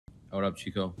What up,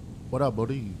 Chico? What up,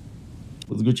 buddy?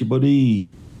 What's good, buddy?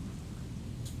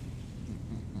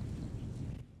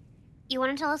 You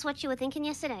want to tell us what you were thinking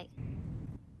yesterday?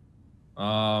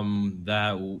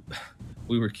 That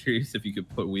we were curious if you could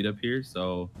put weed up here,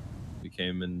 so we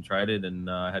came and tried it, and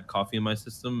I had coffee in my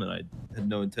system, and I had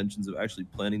no intentions of actually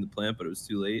planting the plant, but it was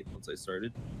too late once I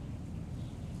started.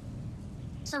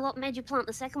 So what made you plant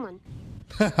the second one?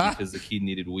 Because the kid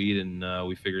needed weed, and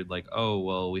we figured like, oh,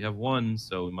 well, we have one,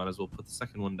 so we might as well put the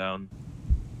second one down.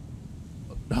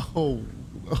 No.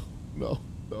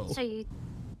 So you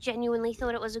genuinely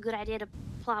thought it was a good idea to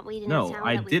plant weed in No, a town?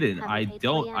 I that we didn't. haven't I paid for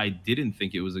don't. yet? I didn't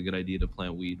think it was a good idea to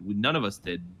plant weed. None of us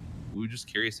did. We were just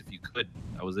curious if you could.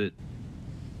 That was it.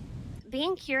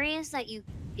 Being curious that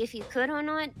if you could or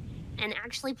not, and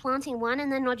actually planting one and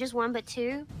then not just one but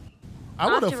two. I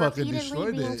would have after fucking repeatedly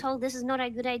destroyed being it. told this is not a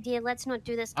good idea, let's not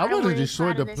do this. I would have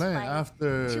destroyed the plant plant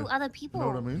after. two other people. You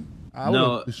know what I mean?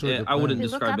 No, I wouldn't Who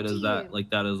look describe up it to as that. you.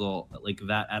 Like that is all. Like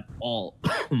that at all.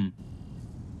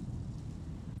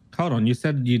 Hold on, you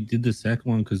said you did the second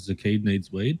one because Zakid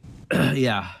needs weed?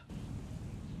 Yeah.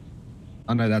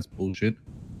 I know that's bullshit.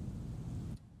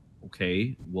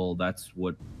 Okay, well that's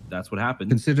what happened.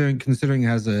 Considering he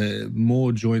has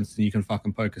more joints than you can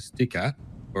fucking poke a stick at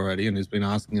already, and he's been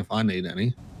asking if I need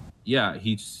any. Yeah,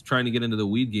 he's trying to get into the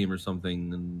weed game or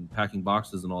something, and packing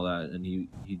boxes and all that, and he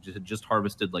just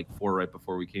harvested like 4 right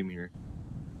before we came here.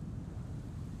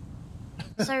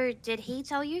 So did he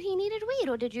tell you he needed weed,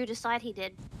 or did you decide he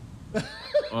did?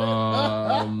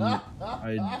 I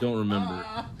don't remember.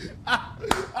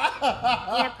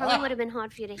 Yeah, it probably would have been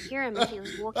hard for you to hear him if he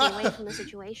was walking away from the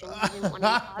situation. You didn't want to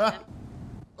be part of it.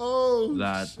 Oh,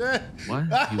 that shit.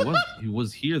 What? He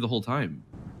was here the whole time.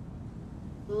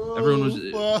 Everyone was.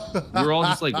 We were all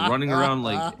just like running around,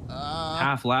 like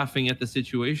half laughing at the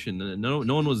situation. And no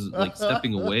one was like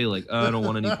stepping away, like I don't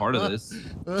want any part of this.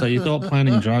 So you thought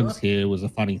planting drugs here was a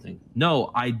funny thing?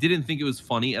 No, I didn't think it was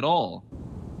funny at all.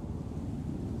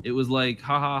 It was like,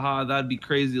 ha ha ha, that'd be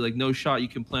crazy. Like, no shot, you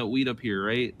can plant weed up here,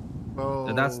 right? Oh,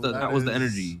 that was the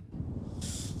energy.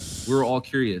 We were all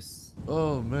curious.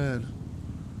 Oh man.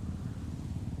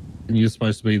 And you're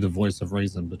supposed to be the voice of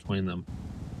reason between them,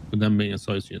 with them being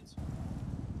associates.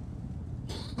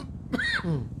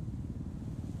 And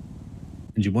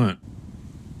you weren't.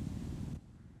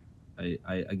 I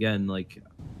again, like,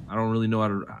 I don't really know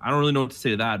what to say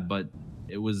to that, but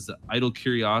it was idle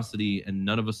curiosity, and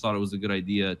none of us thought it was a good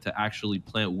idea to actually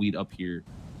plant weed up here.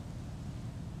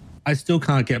 I still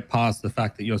can't get past the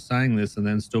fact that you're saying this and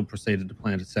then still proceeded to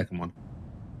plant a second one.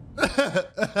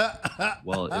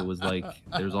 Well, it was like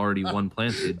there's already one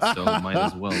planted, so might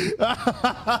as well.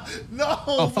 No.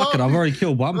 Oh fuck it! I've already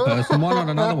killed one person. Why not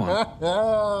another one?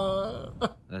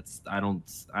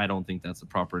 I don't think that's a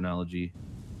proper analogy.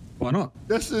 Why not?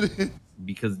 Yes, it is.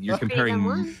 Because you're comparing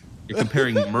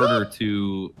murder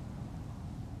to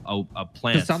a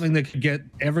plant. To something that could get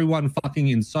everyone fucking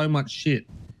in so much shit.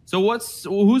 So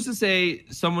who's to say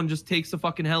someone just takes a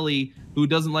fucking heli who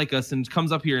doesn't like us and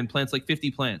comes up here and plants like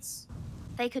 50 plants?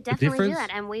 They could definitely do that,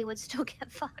 and we would still get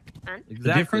fucked, man.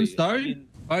 Exactly. The difference, though,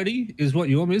 Odie, is what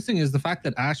you're missing is the fact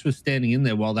that Ash was standing in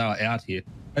there while they were out here.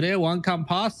 But everyone come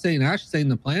past, seen Ash, seen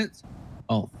the plants.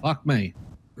 Oh fuck me.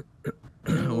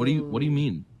 What do you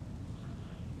mean?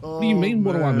 Oh, What do you mean?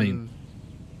 What do I mean?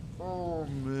 Oh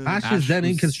man. Ash is then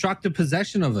in constructive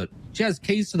possession of it. She has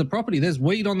keys to the property. There's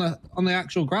weed on the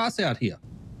actual grass out here.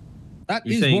 That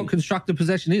is what constructive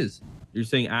possession is. You're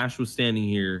saying Ash was standing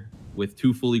here with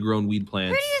 2 fully grown weed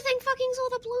plants. Who do you think fucking saw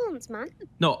the plants, man?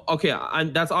 No, okay,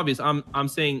 that's obvious. I'm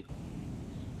saying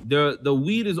the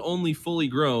weed is only fully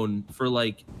grown for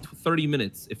like 30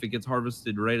 minutes if it gets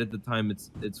harvested right at the time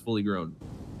it's fully grown.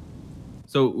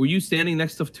 So were you standing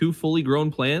next to 2 fully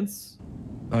grown plants?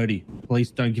 Odie,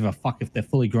 police don't give a fuck if they're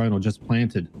fully grown or just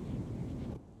planted.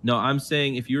 No, I'm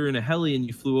saying if you were in a heli and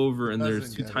you flew over and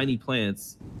there's 2 tiny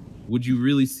plants, would you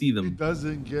really see them? He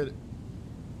doesn't get it.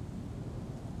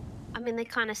 I mean, they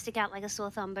kind of stick out like a sore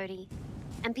thumb, Bodie.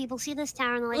 And people see this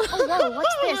tower and they're like, oh, whoa,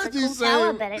 what's this? A cool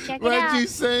tower, better check it out. Reggie,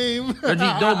 same.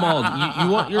 Reggie, don't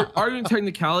maul. You're arguing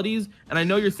technicalities, and I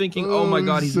know you're thinking, oh my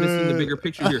god, he's missing the bigger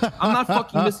picture here. I'm not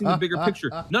fucking missing the bigger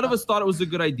picture. None of us thought it was a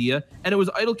good idea, and it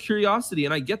was idle curiosity,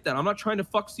 and I get that. I'm not trying to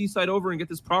fuck Seaside over and get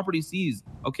this property seized,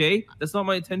 okay? That's not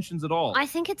my intentions at all. I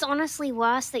think it's honestly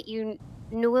worse that you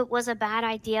knew it was a bad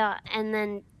idea and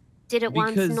then did it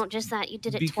once, not just that, you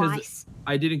did it twice.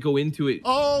 I didn't go into it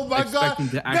expecting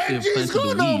to actually have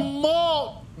planted the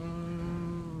weed.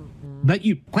 But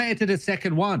you planted a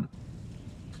second one.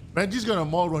 Benji's gonna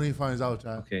mold when he finds out,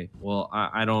 Chad. Okay, well,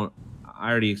 I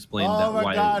already explained Oh that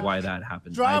my God. why that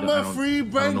happened. Drama-free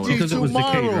Benji Because it was the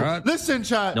key, tomorrow. right? Listen,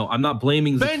 chat. No, I'm not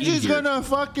blaming the kid Benji's here. gonna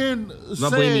fucking I'm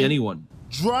not blaming anyone.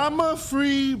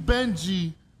 Drama-free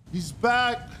Benji. He's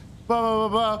back. Blah blah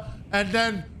blah blah. And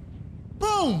then,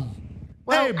 boom.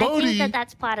 Well, hey, Bodhi. I think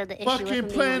that's part of the issue. If I'm fucking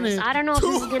being planning honest. I don't know if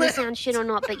this is 2 gonna minutes. sound shit or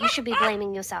not, but you should be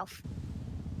blaming yourself.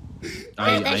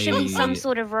 There should be some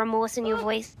sort of remorse in your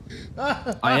voice. I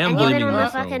am And you've blaming been on the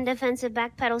myself. fucking defensive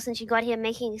backpedal since you got here,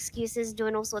 making excuses,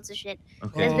 doing all sorts of shit.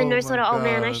 Okay. There's been no Oh sort of, my oh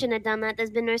man, I God. shouldn't have done that. There's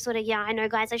been no sort of, yeah, I know,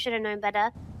 guys, I should have known better.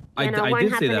 I You know, did won't say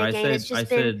happen that. again. It's just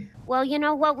been, well, you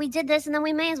know what, we did this and then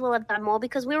we may as well have done more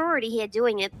because we were already here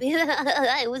doing it.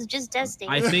 It was just testing.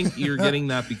 I think you're getting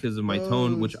that because of my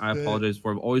tone, which I shit. apologize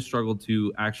for. I've always struggled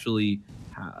to actually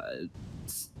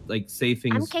like say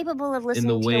things. I'm capable of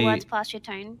listening to your words past your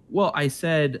tone. Well, I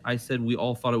said we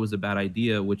all thought it was a bad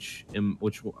idea, which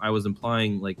I was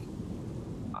implying like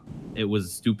it was a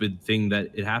stupid thing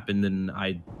that it happened, and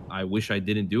I wish I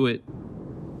didn't do it.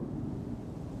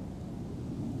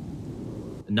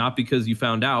 Not because you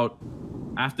found out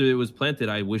after it was planted.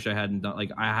 I wish I hadn't done.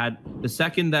 Like I had the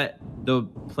second that the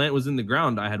plant was in the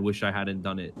ground, I had wished I hadn't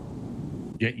done it.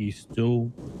 Yet you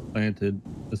still planted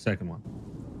the second one.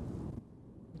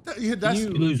 Yeah, that's You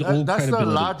lose all that's the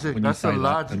credibility logic. when you That's the say that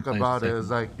logic and place about the it. second Is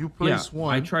like you place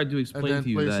one. I tried to and explain then to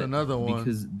you place that another one.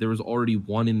 because there was already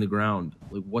one in the ground.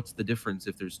 Like, what's the difference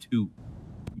if there's two?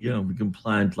 Yeah, we can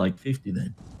plant like 50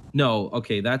 then. No,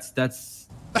 okay, that's.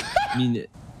 I mean,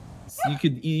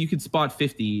 you could spot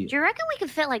 50. Do you reckon we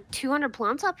could fit like 200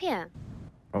 plants up here?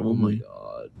 Oh my Probably.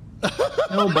 god.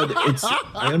 No, but it's.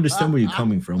 I understand where you're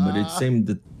coming from, but it's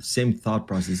the same thought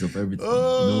process of everything. You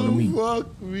know what I mean?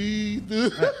 Fuck me,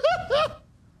 dude.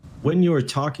 When you're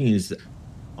talking, is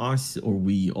us or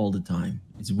we all the time.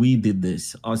 It's we did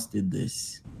this, us did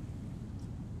this.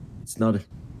 It's not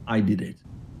I did it.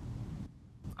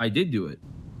 I did do it.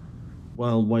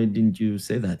 Well, why didn't you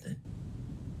say that then?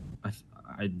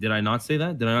 Did I not say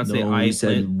that? Did I not say No, I you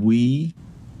said we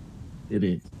did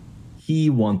it. He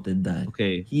wanted that.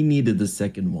 Okay. He needed the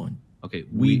second one. Okay.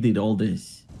 We did all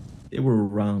this. They were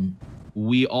around.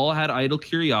 We all had idle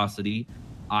curiosity.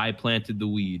 I planted the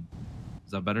weed.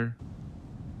 Is that better?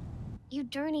 You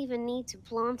don't even need to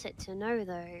plant it to know,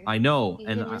 though. I know, You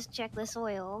and can just check the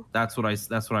soil. that's what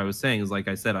I was saying. Is like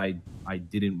I said, I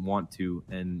didn't want to,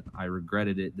 and I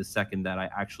regretted it the second that I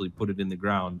actually put it in the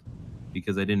ground,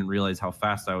 because I didn't realize how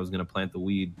fast I was going to plant the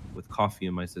weed with coffee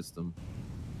in my system.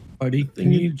 Buddy,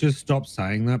 can you just stop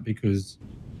saying that? Because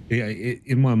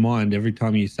in my mind, every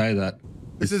time you say that,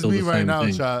 This it's is still me the right same now,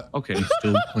 thing. chat. Okay. You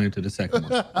still planted a second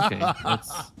one. Okay.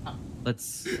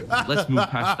 Let's move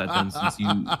past that then,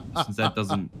 since that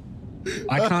doesn't.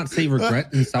 I can't see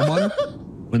regret in someone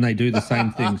when they do the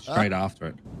same thing straight after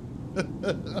it.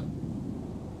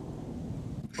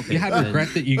 Okay, You have then- regret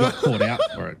that you got caught out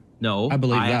for it. No, I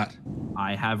believe that.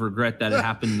 I have regret that it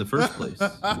happened in the first place.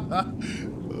 Yeah,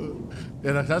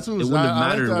 that's It wouldn't have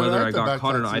mattered whether I like the got back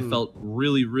caught or not. I tattoo. felt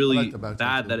really, I really like the back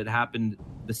bad tattoo. that it happened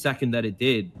the second that it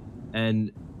did.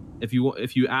 And if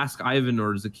you ask Ivan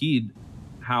or Zakid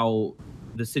how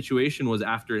the situation was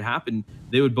after it happened,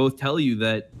 they would both tell you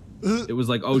that it was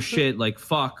like, oh shit, like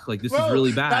fuck, like this Bro, is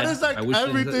really bad. that is like I wish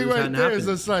everything this right hadn't there is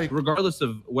happened. just like- regardless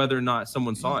of whether or not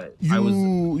someone saw it. You, I was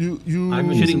I'm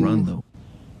shitting- shitting around though.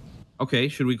 okay.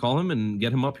 Should we call him and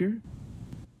get him up here?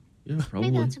 Yeah, Maybe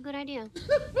probably. that's a good idea.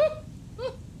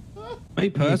 Me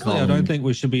personally, I call don't him. think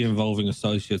we should be involving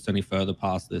associates any further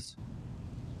past this.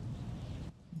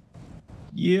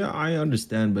 Yeah, I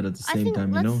understand, but at the I same think time,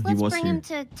 you let's, know, he let's was bring here. him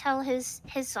to tell his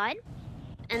side,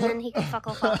 and then he can fuck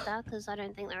off after, because I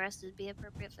don't think the rest would be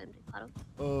appropriate for him to be part of.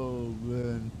 Oh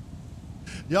man.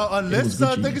 Yo, was unless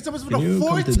Gucci. thank you so much for Can the you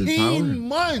come to the 14 tower?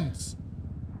 months.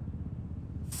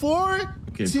 14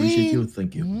 Okay, appreciate you.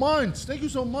 Thank you. months. Thank you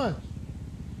so much.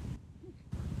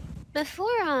 Before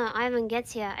Ivan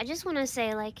gets here, I just want to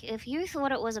say, like, if you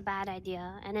thought it was a bad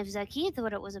idea, and if Zakir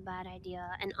thought it was a bad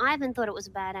idea, and Ivan thought it was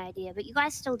a bad idea, but you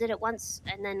guys still did it once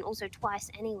and then also twice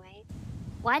anyway,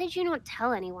 why did you not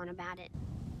tell anyone about it?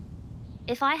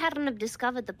 If I hadn't have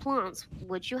discovered the plants,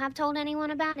 would you have told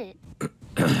anyone about it?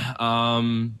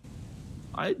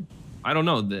 I don't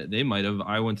know. They might have.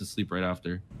 I went to sleep right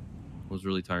after. I was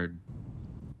really tired.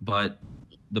 But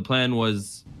the plan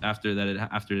was after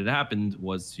it happened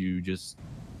was to just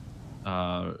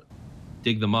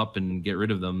dig them up and get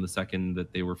rid of them the second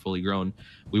that they were fully grown.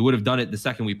 We would have done it the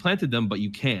second we planted them, but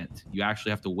you can't. You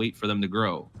actually have to wait for them to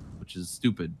grow, which is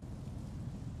stupid.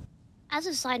 As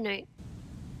a side note,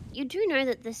 you do know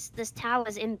that this tower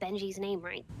is in Benji's name,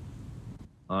 right?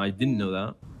 I didn't know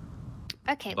that.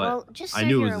 Okay, But well, just so I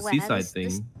knew it you're was a aware, seaside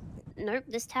thing. nope,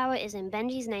 this tower is in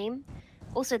Benji's name.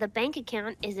 Also, the bank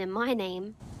account is in my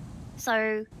name.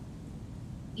 So,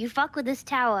 you fuck with this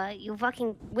tower, you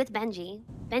fucking with Benji.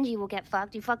 Benji will get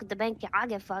fucked. You fuck with the bank, I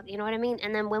get fucked. You know what I mean?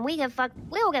 And then when we get fucked,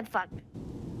 we all get fucked.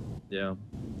 Yeah.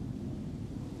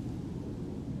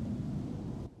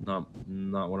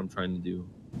 Not what I'm trying to do.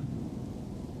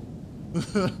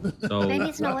 So maybe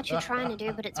it's not what you're trying to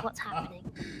do, but it's what's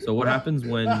happening. So what happens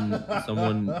when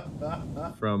someone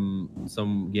from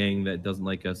some gang that doesn't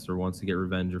like us or wants to get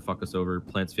revenge or fuck us over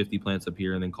plants 50 plants up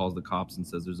here and then calls the cops and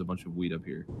says there's a bunch of weed up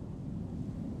here?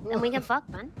 Then we get fucked,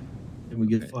 man. And we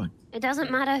get fucked. It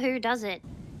doesn't matter who does it.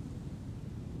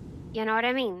 You know what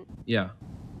I mean? Yeah.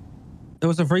 There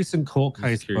was a recent court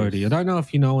case, Brody. I don't know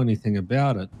if you know anything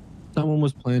about it. Someone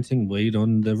was planting weed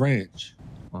on the ranch.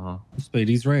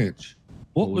 Speedy's ranch.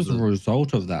 What was the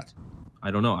result of that?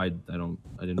 I don't know. I didn't follow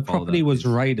that. The property was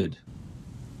raided.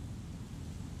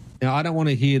 Now I don't want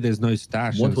to hear there's no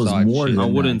stash. What was more I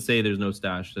wouldn't say there's no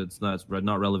stash. That's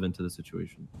not relevant to the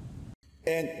situation.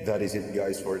 And that is it,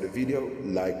 guys, for the video.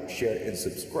 Like, share, and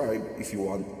subscribe if you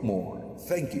want more.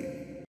 Thank you.